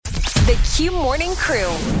The Q Morning Crew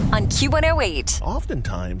on Q108.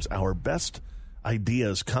 Oftentimes, our best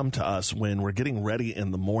ideas come to us when we're getting ready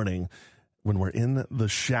in the morning, when we're in the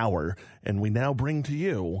shower, and we now bring to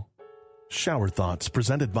you Shower Thoughts,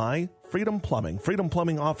 presented by Freedom Plumbing. Freedom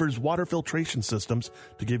Plumbing offers water filtration systems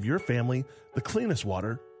to give your family the cleanest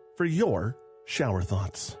water for your shower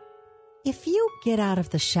thoughts. If you get out of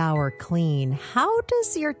the shower clean, how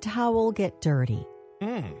does your towel get dirty?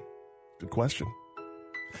 Good question.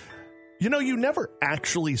 You know, you never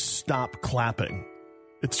actually stop clapping.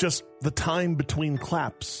 It's just the time between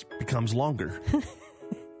claps becomes longer.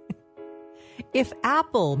 If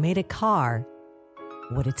Apple made a car,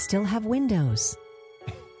 would it still have windows?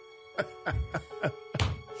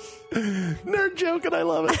 Nerd joke, and I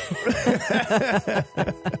love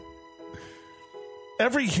it.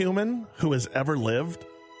 Every human who has ever lived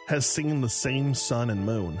has seen the same sun and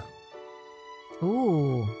moon.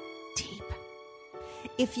 Ooh, deep.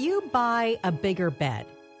 If you buy a bigger bed,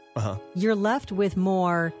 you're left with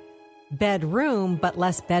more bedroom, but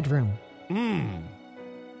less bedroom.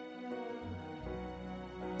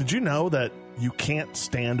 Did you know that you can't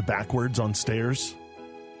stand backwards on stairs?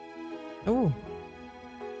 Ooh.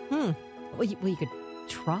 Well, you could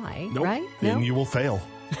try, Nope. right? Then you will fail.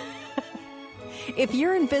 If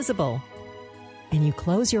you're invisible and you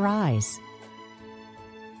close your eyes,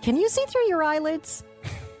 can you see through your eyelids?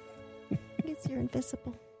 I guess you're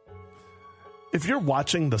invisible. If you're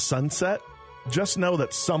watching the sunset, just know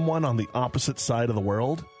that someone on the opposite side of the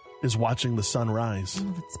world is watching the sunrise.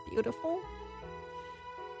 Oh, that's beautiful.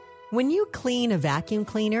 When you clean a vacuum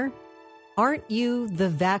cleaner, aren't you the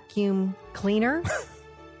vacuum cleaner?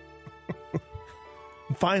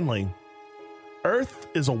 Finally, Earth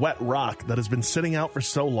is a wet rock that has been sitting out for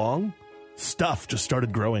so long, stuff just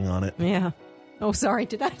started growing on it. Yeah. Oh, sorry.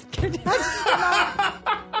 Did I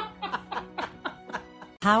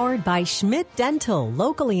Powered by Schmidt Dental,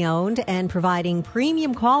 locally owned and providing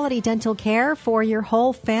premium quality dental care for your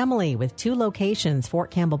whole family with 2 locations,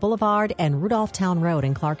 Fort Campbell Boulevard and Rudolphtown Road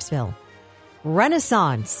in Clarksville.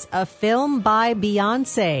 Renaissance, a film by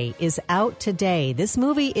Beyonce, is out today. This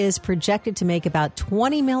movie is projected to make about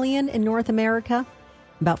 $20 million in North America,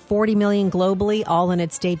 about $40 million globally, all in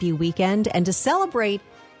its debut weekend. And to celebrate,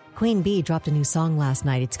 Queen Bee dropped a new song last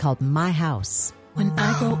night. It's called My House. When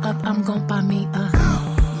I grow up, I'm gonna buy me a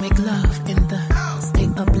make love in the stay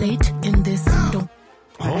up late in this. Don't.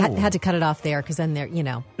 I had to cut it off there because then there, you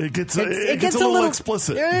know. It gets a little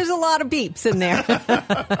explicit. There's a lot of beeps in there.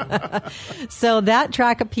 So that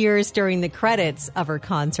track appears during the credits of her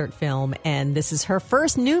concert film, and this is her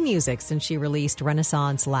first new music since she released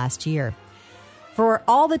Renaissance last year. For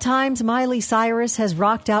all the times Miley Cyrus has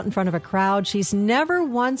rocked out in front of a crowd, she's never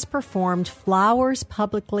once performed Flowers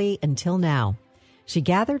publicly until now. She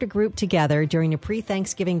gathered a group together during a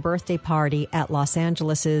pre-Thanksgiving birthday party at Los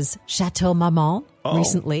Angeles' Chateau Marmont.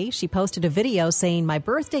 Recently, she posted a video saying, "My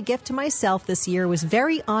birthday gift to myself this year was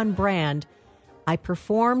very on brand. I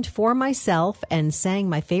performed for myself and sang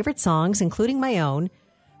my favorite songs, including my own.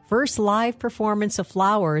 First live performance of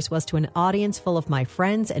Flowers was to an audience full of my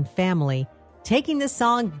friends and family. Taking this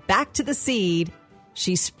song back to the seed,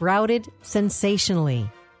 she sprouted sensationally."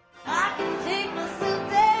 I can take myself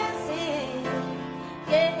dancing,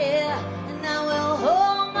 yeah, and I will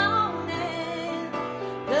hold my own hand.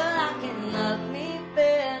 Girl, I can love me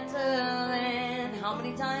better than, how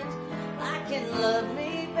many times? I can love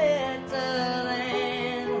me better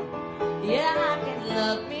than, yeah, I can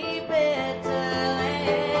love me better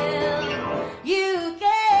than you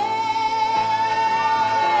can.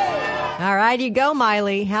 All right, you go,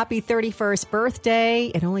 Miley. Happy 31st birthday.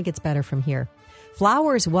 It only gets better from here.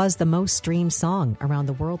 Flowers was the most streamed song around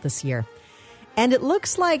the world this year. And it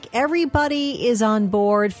looks like everybody is on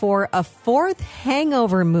board for a 4th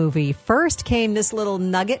Hangover movie. First came this little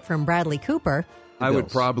nugget from Bradley Cooper. I would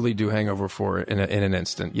probably do Hangover 4 in an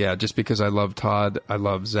instant. Yeah, just because I love Todd, I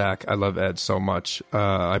love Zach, I love Ed so much.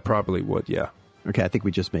 I probably would, yeah. Okay, I think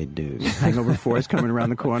we just made news. Hangover 4 is coming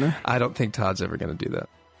around the corner. I don't think Todd's ever going to do that.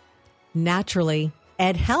 Naturally,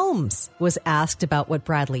 Ed Helms was asked about what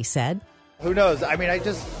Bradley said. Who knows? I mean,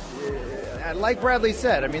 like Bradley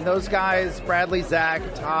said, I mean, those guys, Bradley, Zach,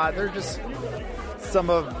 Todd, they're just some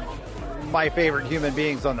of my favorite human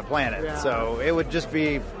beings on the planet. Yeah. So it would just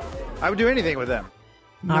be, I would do anything with them.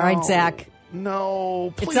 All right, Zach.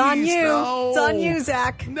 No, please. It's on you. No. It's on you,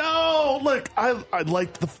 Zach. No, look, I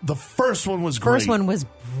liked the first one was great. First one was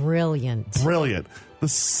brilliant. Brilliant. The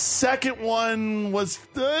second one was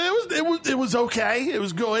it was okay. It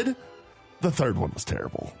was good. The third one was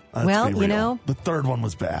terrible. Well, you know, the third one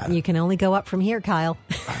was bad. You can only go up from here, Kyle.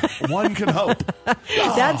 One can hope.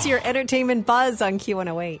 That's your entertainment buzz on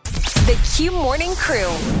Q108. The Q Morning Crew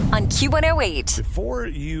on Q108. Before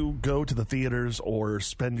you go to the theaters or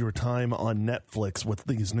spend your time on Netflix with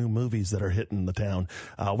these new movies that are hitting the town,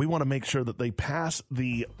 we want to make sure that they pass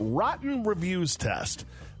the Rotten Reviews test.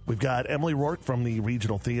 We've got Emily Rourke from the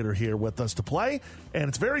Regional Theater here with us to play, and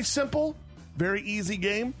it's very simple, very easy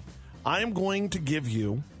game. I am going to give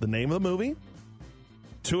you the name of the movie,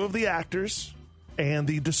 2 of the actors, and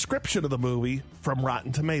the description of the movie from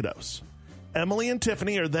Rotten Tomatoes. Emily and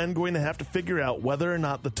Tiffany are then going to have to figure out whether or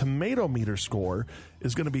not the tomato meter score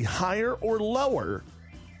is going to be higher or lower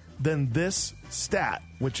than this stat,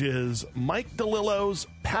 which is Mike DeLillo's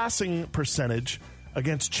passing percentage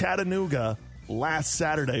against Chattanooga last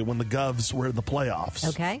Saturday when the Govs were in the playoffs.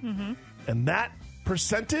 Okay. Mm-hmm. And that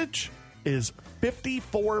percentage is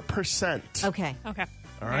 54%. Okay. Okay.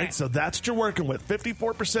 All right, so that's what you're working with.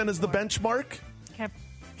 54% is the benchmark. Okay.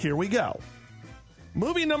 Here we go.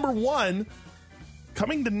 Movie number 1,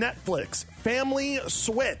 coming to Netflix, Family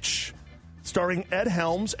Switch, starring Ed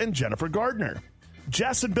Helms and Jennifer Gardner.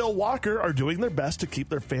 Jess and Bill Walker are doing their best to keep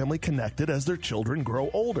their family connected as their children grow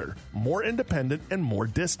older, more independent, and more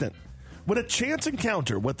distant. When a chance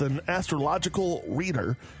encounter with an astrological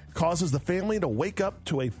reader causes the family to wake up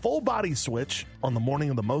to a full-body switch on the morning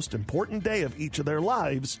of the most important day of each of their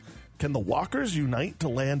lives, can the Walkers unite to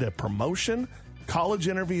land a promotion, college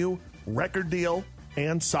interview, record deal,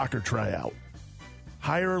 and soccer tryout?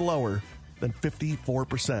 Higher or lower than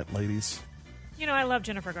 54%, ladies? You know, I love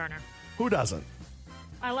Jennifer Garner. Who doesn't?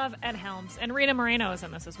 I love Ed Helms. And Rita Moreno is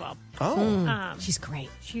in this as well. Oh. She's great.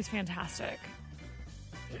 She's fantastic.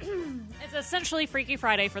 It's essentially Freaky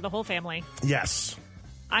Friday for the whole family. Yes.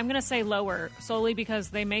 I'm going to say lower, solely because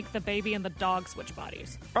they make the baby and the dog switch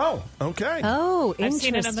bodies. Oh, okay. Oh, I've interesting.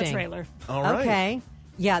 seen it in the trailer. All right. Okay.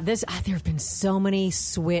 Yeah, there have been so many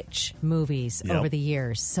Switch movies Yep. over the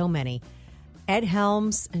years. So many. Ed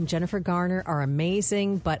Helms and Jennifer Garner are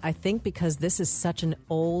amazing, but I think because this is such an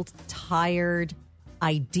old, tired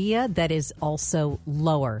idea, that is also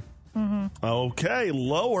lower. Okay,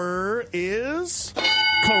 lower is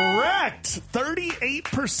correct.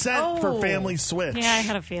 38% for Family Switch. Yeah, I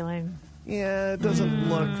had a feeling. Yeah, it doesn't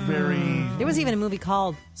look very... There was even a movie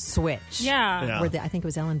called Switch. Yeah. Yeah. Where I think it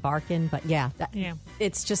was Ellen Barkin, but yeah. Yeah.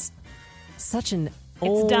 It's just such an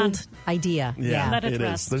old done. idea. Yeah, Let it it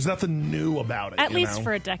rest. is. There's nothing new about it. At you least know?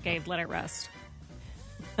 for a decade, let it rest.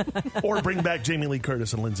 Or bring back Jamie Lee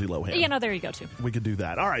Curtis and Lindsay Lohan. You know, there you go, too. We could do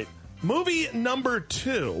that. All right. Movie number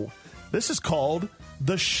 2. This is called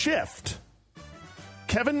The Shift.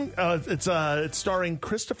 Kevin, it's starring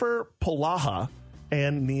Christopher Polaha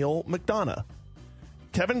and Neil McDonough.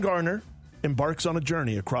 Kevin Garner embarks on a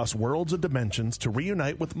journey across worlds and dimensions to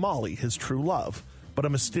reunite with Molly, his true love. But a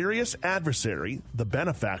mysterious adversary, the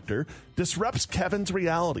benefactor, disrupts Kevin's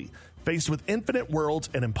reality. Faced with infinite worlds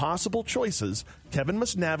and impossible choices, Kevin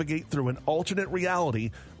must navigate through an alternate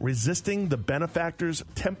reality, resisting the benefactor's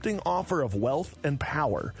tempting offer of wealth and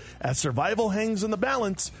power. As survival hangs in the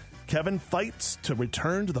balance, Kevin fights to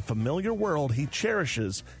return to the familiar world he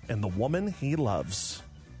cherishes and the woman he loves.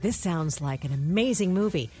 This sounds like an amazing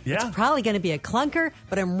movie. Yeah. It's probably going to be a clunker,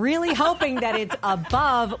 but I'm really hoping that it's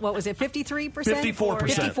above, what was it, 53%? 54%.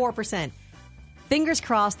 54%. Fingers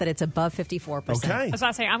crossed that it's above 54%. Okay. I was about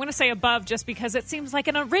to say, I'm going to say above just because it seems like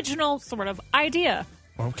an original sort of idea.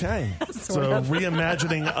 Okay. So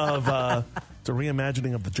reimagining of it's a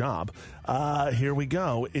reimagining of The Job. Here we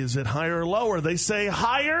go. Is it higher or lower? They say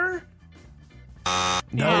higher.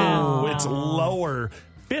 No, it's lower.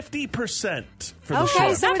 50% for the Okay,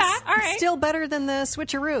 Shift. so Not it's bad. All right. still better than the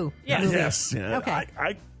switcheroo. Yeah. movie. Yes. Yeah. Okay.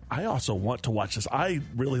 I also want to watch this. I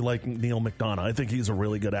really like Neil McDonough. I think he's a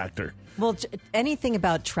really good actor. Well, anything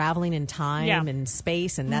about traveling in time Yeah. and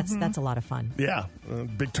space, and that's a lot of fun. Yeah.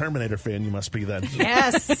 Big Terminator fan you must be then.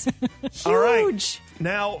 Yes. Huge. All right.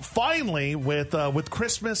 Now, finally, with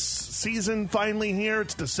Christmas season finally here,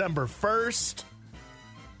 it's December 1st.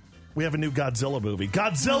 We have a new Godzilla movie.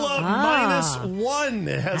 Godzilla -1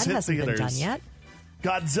 has That hit hasn't theaters. been done yet.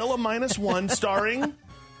 Godzilla -1 starring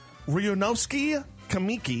Ryunosuke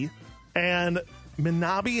Kamiki and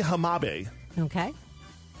Minabe Hamabe. Okay.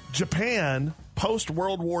 Japan,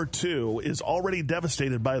 post-World War II, is already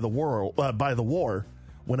devastated by the war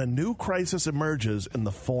when a new crisis emerges in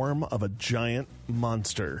the form of a giant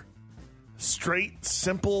monster. Straight,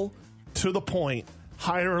 simple, to the point,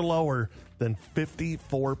 higher or lower than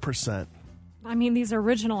 54%. I mean, these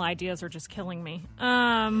original ideas are just killing me.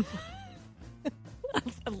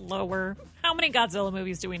 Lower. How many Godzilla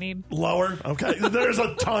movies do we need? Lower? Okay. There's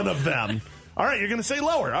a ton of them. All right, you're going to say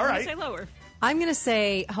lower. All I'm right. gonna say lower. I'm going to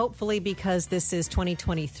say hopefully because this is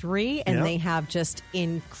 2023 and Yep. they have just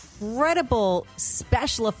incredible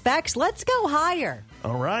special effects. Let's go higher.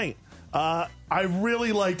 All right. I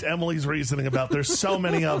really liked Emily's reasoning about there's so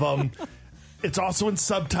many of them. It's also in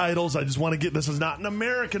subtitles. I just want to get, this is not an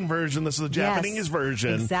American version. This is a Japanese Yes,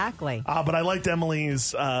 version. exactly. But I liked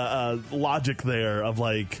Emily's logic there of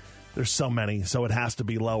like, there's so many, so it has to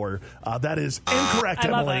be lower. That is incorrect, I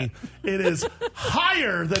love Emily. It is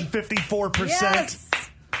higher than 54%. Yes.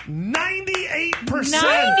 98%.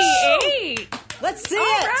 98. Let's see All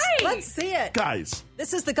it. right. Let's see it. Guys,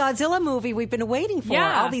 This is the Godzilla movie we've been waiting for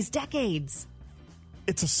Yeah. all these decades.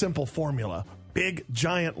 it's a simple formula. Big,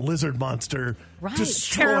 giant lizard monster Right.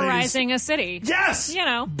 destroys... Terrorizing a city. Yes! You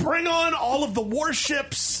know. Bring on all of the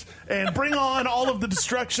warships and bring on all of the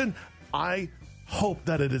destruction. I hope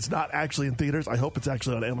that it is not actually in theaters. I hope it's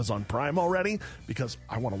actually on Amazon Prime already because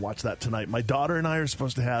I want to watch that tonight. My daughter and I are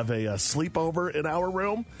supposed to have a sleepover in our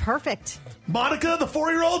room. Perfect. Monica, the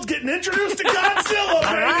 4-year-old's getting introduced to Godzilla,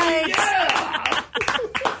 baby! right. Yeah!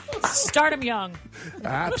 Start 'em young.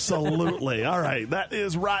 Absolutely. All right. That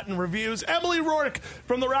is Rotten Reviews. Emily Rourke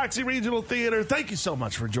from the Roxy Regional Theater. Thank you so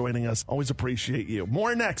much for joining us. Always appreciate you.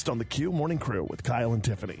 More next on the Q Morning Crew with Kyle and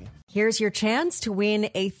Tiffany. Here's your chance to win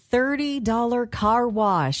a $30 car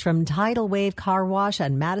wash from Tidal Wave Car Wash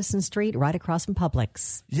on Madison Street, right across from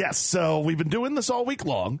Publix. Yes. So we've been doing this all week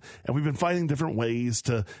long, and we've been finding different ways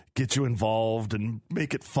to get you involved and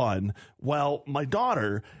make it fun. Well, my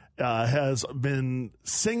daughter has been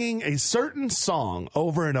singing a certain song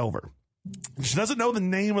over and over. She doesn't know the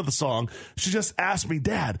name of the song. She just asked me,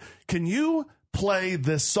 Dad, can you play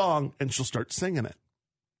this song? And she'll start singing it.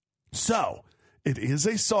 So it is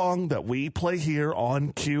a song that we play here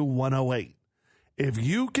on Q108. If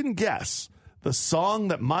you can guess the song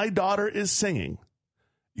that my daughter is singing,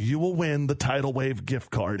 you will win the Tidal Wave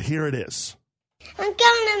gift card. Here it is. I'm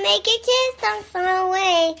gonna make it just some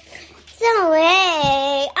way. Some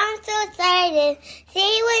way. I'm so excited.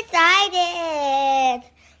 See what's excited.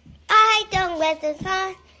 I don't let the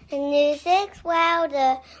sun and music's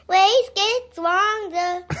louder. Waves get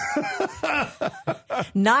stronger.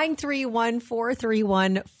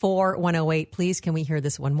 931-431-4108. Please, can we hear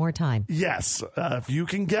this one more time? Yes, if you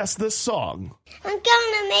can guess this song. I'm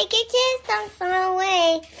gonna make it just some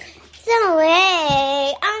way. Some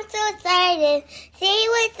way. I'm so excited. See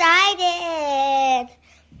what's excited.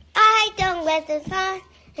 I don't let the sun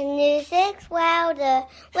and music's louder.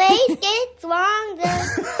 Waves get stronger.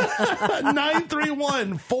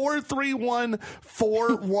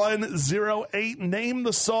 931-431-4108. Name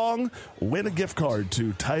the song. Win a gift card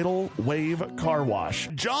to Tidal Wave Car Wash.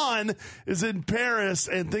 John is in Paris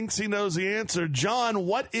and thinks he knows the answer. John,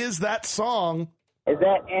 what is that song? Is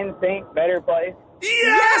that NSYNC Better Place?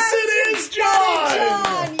 Yes, it is,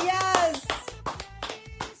 John! Yes.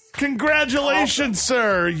 Congratulations,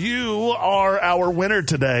 sir. You are our winner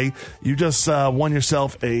today. You just won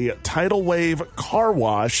yourself a Tidal Wave car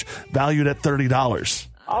wash valued at $30.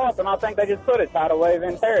 Awesome. I think they just put a tidal wave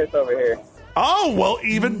in Paris over here. Oh, well,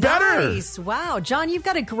 even better. Nice. Wow. John, you've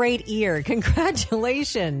got a great ear.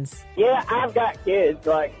 Congratulations. Yeah, I've got kids.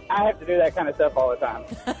 Like, I have to do that kind of stuff all the time.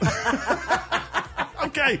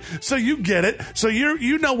 Okay, so you get it. So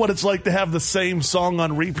you know what it's like to have the same song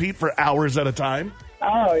on repeat for hours at a time?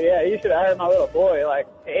 Oh, yeah. You should have heard my little boy. Like,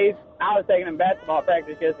 I was taking him basketball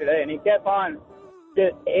practice yesterday, and he kept on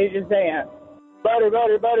he's just saying, butter,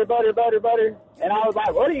 butter, butter, butter, butter, butter. And I was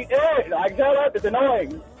like, what are you doing? Like, shut up. It's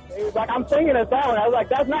annoying. He was like, I'm singing a song. I was like,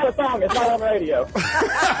 that's not a song. It's not on the radio.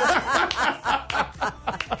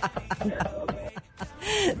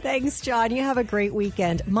 Thanks, John. You have a great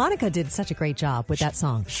weekend. Monica did such a great job with that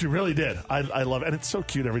song. She really did. I love it. And it's so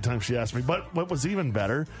cute every time she asks me. But what was even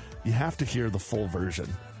better, you have to hear the full version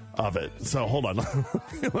of it. So hold on.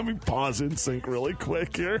 Let me pause in sync really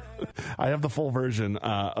quick here. I have the full version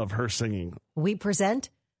of her singing. We present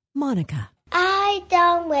Monica. I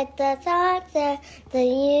don't let the thoughts of the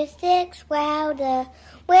music's louder.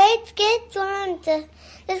 Waves get stronger.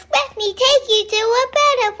 Just let me take you to a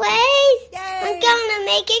better place. I'm gonna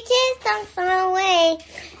make it just some way.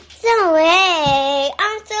 Some way.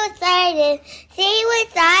 I'm so excited. See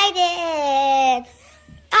what's excited.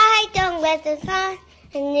 I don't let the sun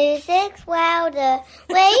and music's louder.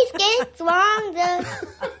 Waves get stronger.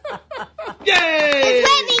 Yay! Just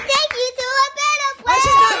let me take you to a better place.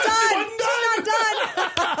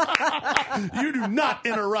 You do not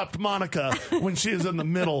interrupt Monica when she is in the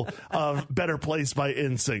middle of Better Place by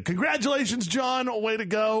NSYNC. Congratulations, John. Way to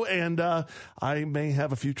go. And I may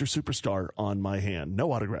have a future superstar on my hand.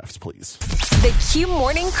 No autographs, please. The Q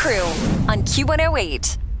Morning Crew on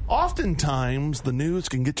Q108. Oftentimes, the news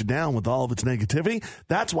can get you down with all of its negativity.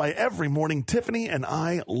 That's why every morning, Tiffany and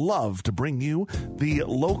I love to bring you the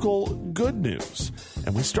local good news.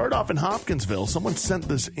 And we start off in Hopkinsville. Someone sent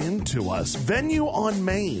this in to us. Venue on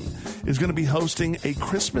Main is going to be hosting a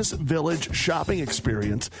Christmas Village shopping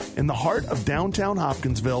experience in the heart of downtown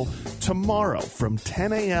Hopkinsville tomorrow from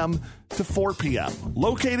 10 a.m. to 4 p.m.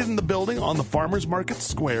 Located in the building on the Farmers Market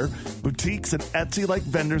Square, boutiques and Etsy-like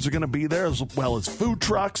vendors are going to be there, as well as food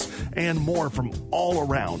trucks and more from all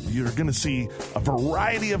around. You're going to see a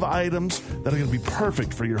variety of items that are going to be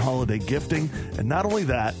perfect for your holiday gifting. And not only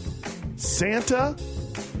that, Santa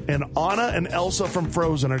and Anna and Elsa from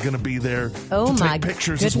Frozen are going to be there to take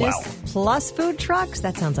pictures as well. Plus food trucks?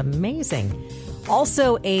 That sounds amazing.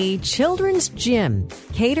 Also, a children's gym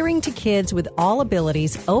catering to kids with all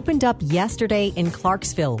abilities opened up yesterday in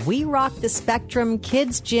Clarksville. We Rock the Spectrum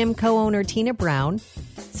Kids Gym co-owner Tina Brown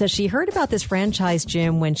says she heard about this franchise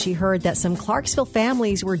gym when she heard that some Clarksville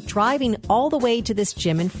families were driving all the way to this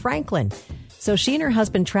gym in Franklin. So she and her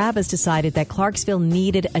husband Travis decided that Clarksville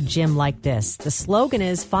needed a gym like this. The slogan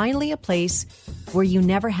is, finally a place where you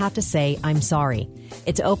never have to say, I'm sorry.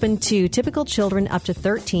 It's open to typical children up to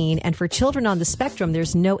 13, and for children on the spectrum,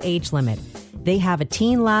 there's no age limit. They have a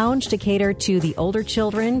teen lounge to cater to the older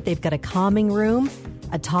children. They've got a calming room,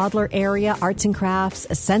 a toddler area, arts and crafts,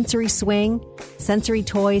 a sensory swing, sensory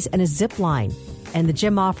toys, and a zip line. And the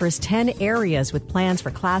gym offers 10 areas with plans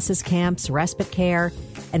for classes, camps, respite care,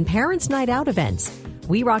 and parents' night out events.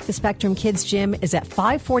 We Rock the Spectrum Kids Gym is at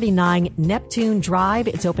 549 Neptune Drive.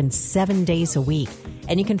 It's open 7 days a week.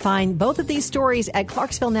 And you can find both of these stories at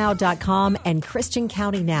ClarksvilleNow.com and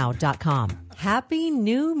ChristianCountyNow.com. Happy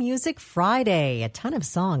New Music Friday. A ton of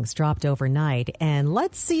songs dropped overnight. And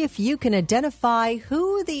let's see if you can identify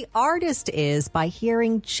who the artist is by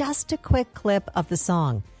hearing just a quick clip of the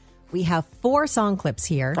song. We have 4 song clips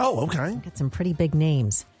here. Oh, okay. Got some pretty big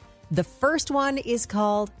names. The first one is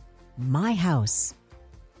called My House.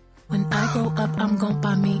 When I grow up, I'm gon'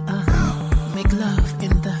 buy me a make love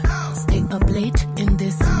in the stay up late in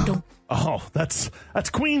this. Don't. Oh, that's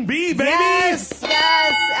Queen Bee, baby. Yes,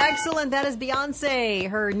 excellent. That is Beyonce.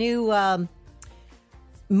 Her new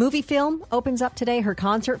movie film opens up today, her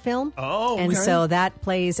concert film. Oh, okay. And so that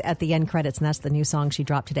plays at the end credits, and that's the new song she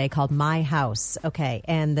dropped today called My House. Okay,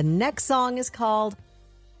 and the next song is called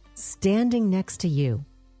Standing Next to You.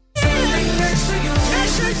 Next to you,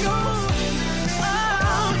 next to you, oh,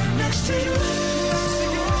 next to you.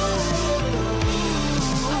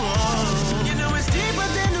 You know it's deeper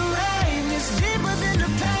than the rain, it's deeper than the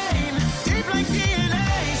pain, deep like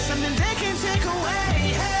DNA, something they can take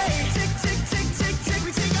away. Hey, tick,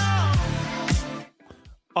 we take off.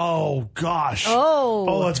 Oh, gosh.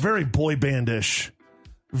 Oh, that's very boy bandish.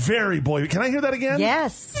 Very boy. Can I hear that again?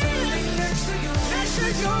 Yes. Next to you, next to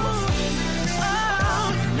you, oh,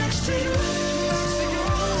 next to you.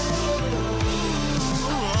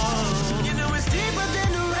 You know it's deeper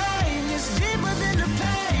than the rain, it's deeper than the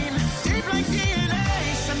pain, deep like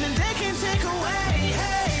DNA, something they can take away.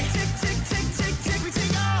 Hey, tick, we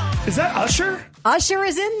take off. Is that Usher? Usher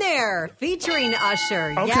is in there, featuring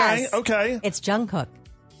Usher. Okay, yes. okay. It's Jungkook.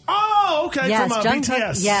 Oh, okay. Yes, from Jungkook.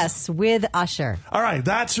 BTS. Yes, with Usher. All right,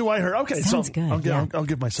 that's who I heard. Okay, Sounds so good. I'll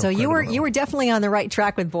give myself. So you credit. were definitely on the right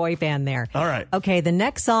track with boy band there. All right. Okay, the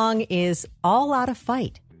next song is All Out of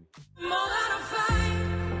Fight.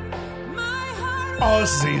 Oh,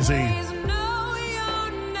 this is easy.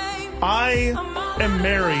 I am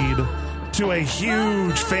married to a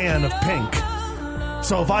huge fan of Pink.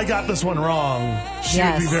 So if I got this one wrong, she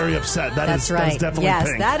would be very upset. That's right. That's definitely yes,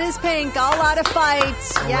 Pink. That is Pink. All Out of Fight.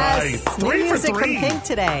 Yes. Right. New 3 for music 3. from Pink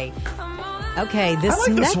today. Okay, this I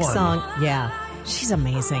like next this one. song. Yeah, she's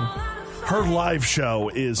amazing. Her live show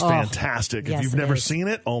is fantastic. yes, If you've it never is. seen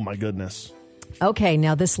it, oh my goodness. Okay,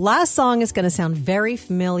 now this last song is going to sound very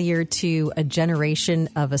familiar to a generation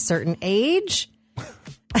of a certain age.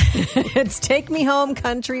 It's Take Me Home,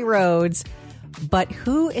 Country Roads. But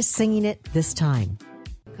who is singing it this time?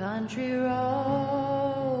 Country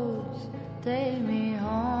roads, take me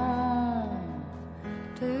home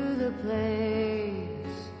to the place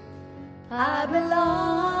I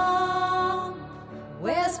belong,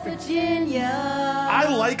 West Virginia. I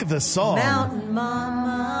like this song. Mountain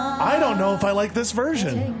Mama. I don't know if I like this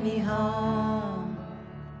version. Take me home.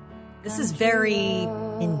 This is very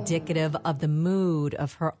indicative of the mood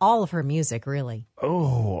of all of her music, really.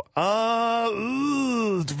 Oh,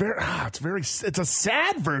 it's a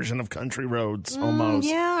sad version of Country Roads almost.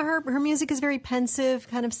 Yeah, her music is very pensive,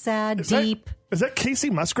 kind of sad, deep. Is that Casey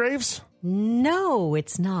Musgraves? No,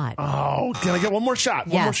 it's not. Oh, can I get one more shot?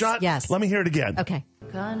 One more shot? Yes. Let me hear it again. Okay.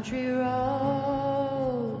 Country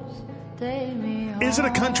roads, Take me Is it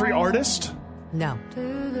a country artist? No.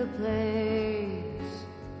 to the place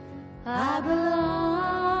I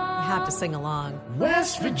belong. You have to sing along.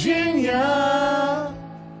 West Virginia,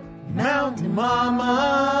 Mountain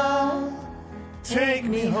Mama, take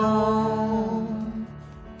me home,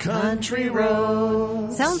 country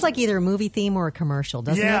roads. Sounds like either a movie theme or a commercial,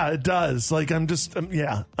 doesn't Yeah, it? it does. Like, I'm just,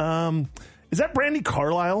 yeah. Is that Brandy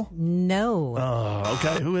Carlisle? No. Oh,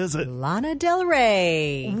 okay. Who is it? Lana Del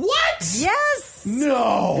Rey. What? Yes.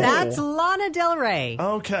 No. That's Lana Del Rey.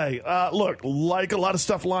 Okay. Look, like a lot of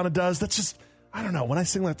stuff Lana does, that's just, I don't know. When I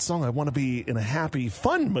sing that song, I want to be in a happy,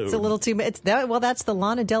 fun mood. It's a little too. That's the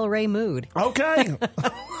Lana Del Rey mood. Okay.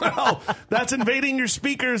 Well, that's invading your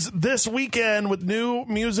speakers this weekend with New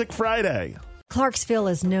Music Friday. Clarksville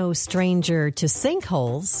is no stranger to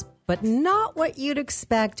sinkholes, but not what you'd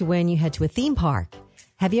expect when you head to a theme park.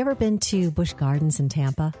 Have you ever been to Busch Gardens in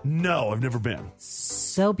Tampa? No, I've never been.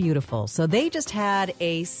 So beautiful. So they just had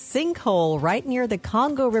a sinkhole right near the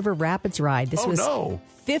Congo River Rapids ride. This was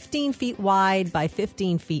 15 feet wide by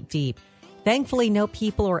 15 feet deep. Thankfully, no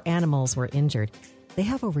people or animals were injured. They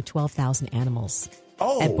have over 12,000 animals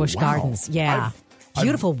at Busch Gardens. Yeah.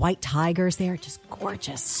 Beautiful white tigers there, just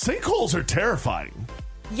gorgeous. Sinkholes are terrifying.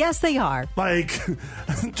 Yes, they are. Like,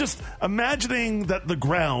 just imagining that the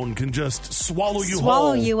ground can just swallow you whole.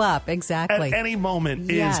 Swallow you up, exactly. At any moment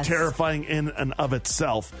is terrifying in and of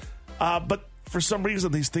itself. But for some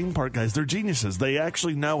reason, these theme park guys, they're geniuses. They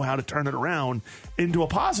actually know how to turn it around into a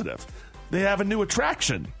positive. They have a new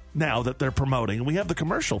attraction now that they're promoting, and we have the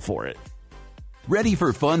commercial for it. Ready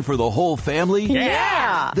for fun for the whole family?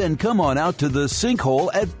 Yeah! Then come on out to the Sinkhole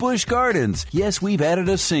at Busch Gardens. Yes, we've added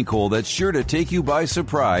a sinkhole that's sure to take you by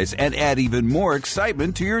surprise and add even more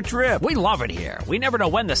excitement to your trip. We love it here. We never know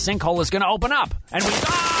when the sinkhole is going to open up. And we...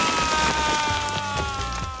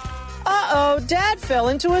 Uh-oh, Dad fell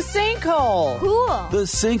into a sinkhole. Cool. The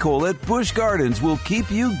Sinkhole at Busch Gardens will keep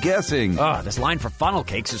you guessing. Oh, this line for funnel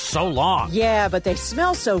cakes is so long. Yeah, but they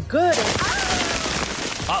smell so good.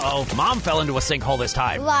 Uh-oh, Mom fell into a sinkhole this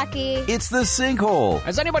time. Lucky. It's the Sinkhole.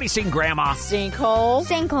 Has anybody seen Grandma? Sinkhole.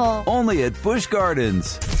 Sinkhole. Only at Busch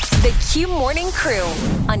Gardens. The Q Morning Crew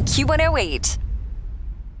on Q108.